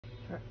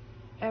For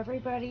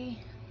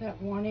everybody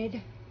that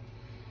wanted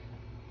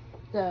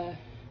the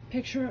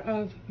picture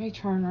of my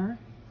turner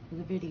for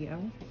the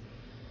video,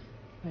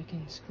 I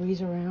can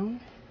squeeze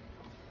around.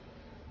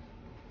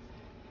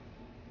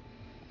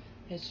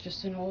 It's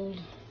just an old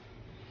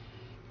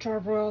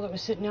charbroil that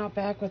was sitting out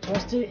back with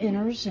rusted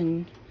inners,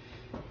 and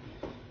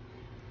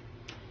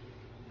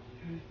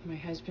my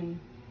husband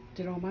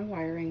did all my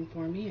wiring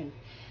for me and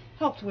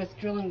helped with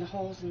drilling the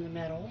holes in the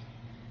metal.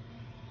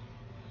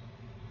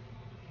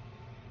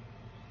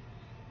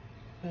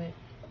 But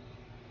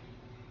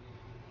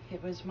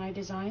it was my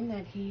design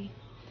that he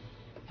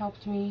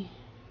helped me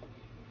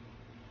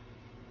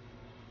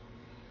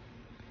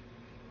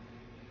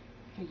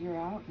figure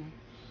out. And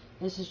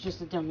this is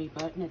just a dummy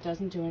button. It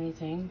doesn't do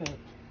anything, but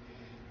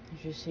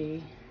as you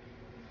see,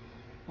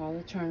 all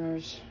the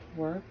turners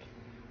work.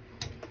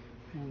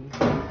 And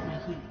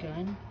my heat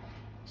gun.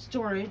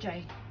 Storage,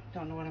 I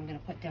don't know what I'm going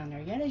to put down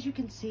there yet. As you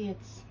can see,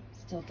 it's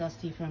still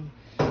dusty from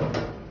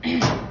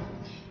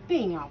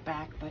being out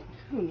back, but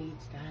who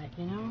needs that,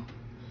 you know?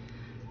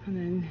 And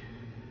then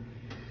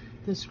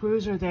the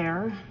screws are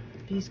there.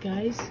 These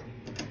guys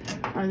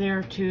are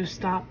there to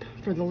stop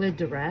for the lid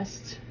to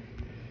rest.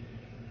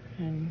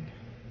 And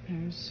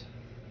there's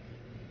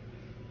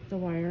the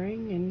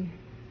wiring, and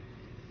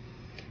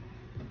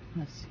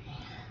let's see.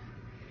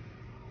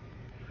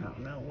 I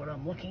don't know what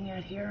I'm looking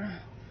at here.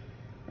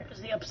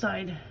 There's the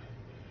upside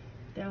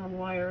down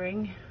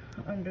wiring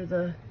under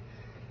the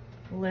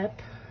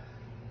lip.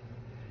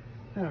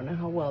 I don't know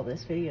how well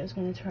this video is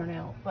going to turn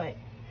out, but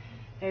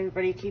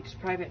everybody keeps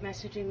private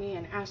messaging me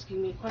and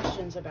asking me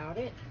questions about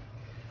it.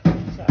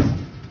 So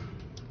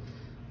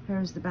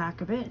there's the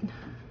back of it.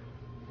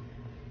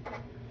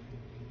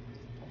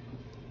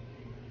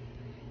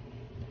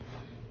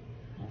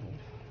 And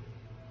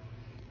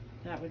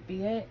that would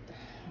be it.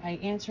 I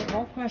answered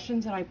all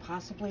questions that I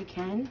possibly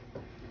can.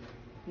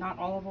 Not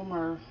all of them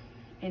are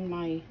in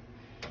my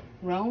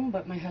realm,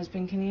 but my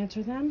husband can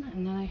answer them.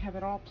 And then I have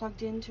it all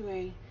plugged into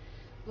a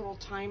little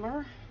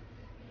timer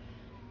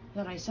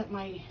that I set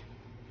my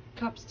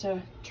cups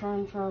to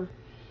turn for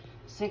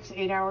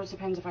 6-8 hours,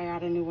 depends if I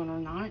add a new one or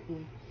not.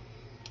 And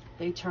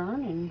they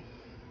turn, and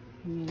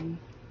I mean,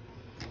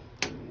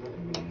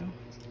 you know,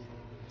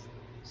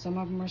 some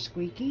of them are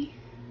squeaky.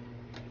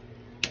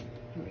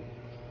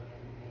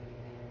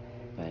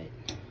 But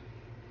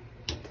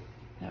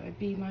that would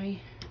be my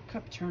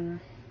cup turner,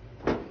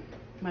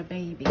 my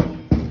baby.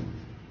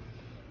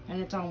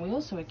 And it's on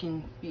wheels, so it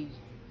can be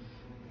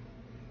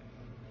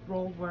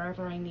rolled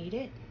wherever I need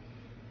it.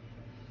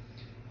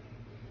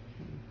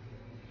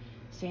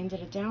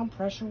 Sanded it down,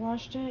 pressure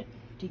washed it,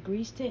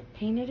 degreased it,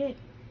 painted it,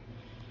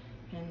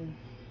 and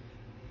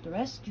the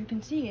rest you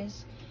can see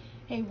is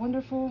a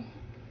wonderful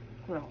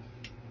grill.